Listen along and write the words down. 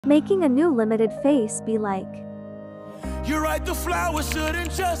making a new limited face be like. You're right, the flowers shouldn't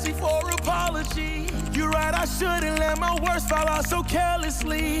just seek for apology. You're right, I shouldn't let my words fall out so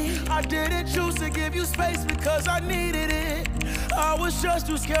carelessly. I didn't choose to give you space because I needed it. I was just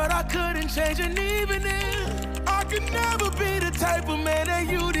too scared I couldn't change, and even if I could never be the type of man that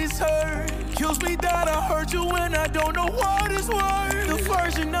you deserve. Kills me that I hurt you when I don't know what it's worth. The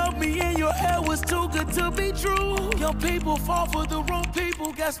version of me in your head was too good to be true. Young people fall for the wrong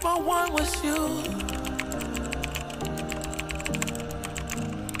people, guess my one was you.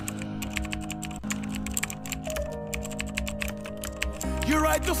 You're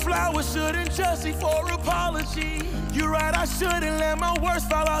right, the flowers shouldn't just seek for apology. You're right, I shouldn't let my words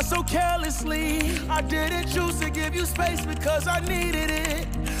fall out so carelessly. I didn't choose to give you space because I needed it.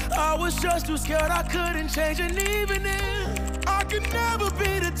 I was just too scared I couldn't change, and even if I could never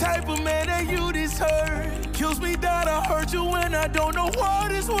be the type of man that you deserve. Kills me that I hurt you when I don't know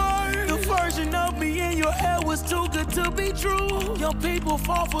what it's worth. The version of me in your head was too good to be true. Young people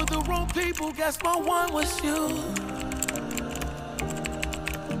fall for the wrong people, guess my one was you.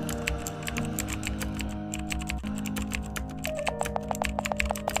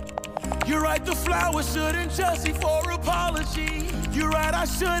 You're right, the flowers shouldn't just seek for apology. You're right, I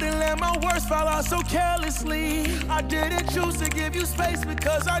shouldn't let my words fall out so carelessly. I didn't choose to give you space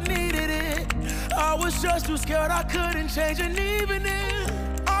because I needed it. I was just too scared I couldn't change, and even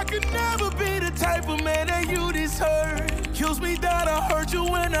if I could never be the type of man that you deserve. Kills me that I hurt you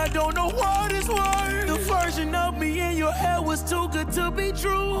when I don't know what it's worth. The version of me in your head was too good to be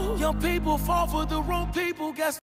true. Young people fall for the wrong people, guess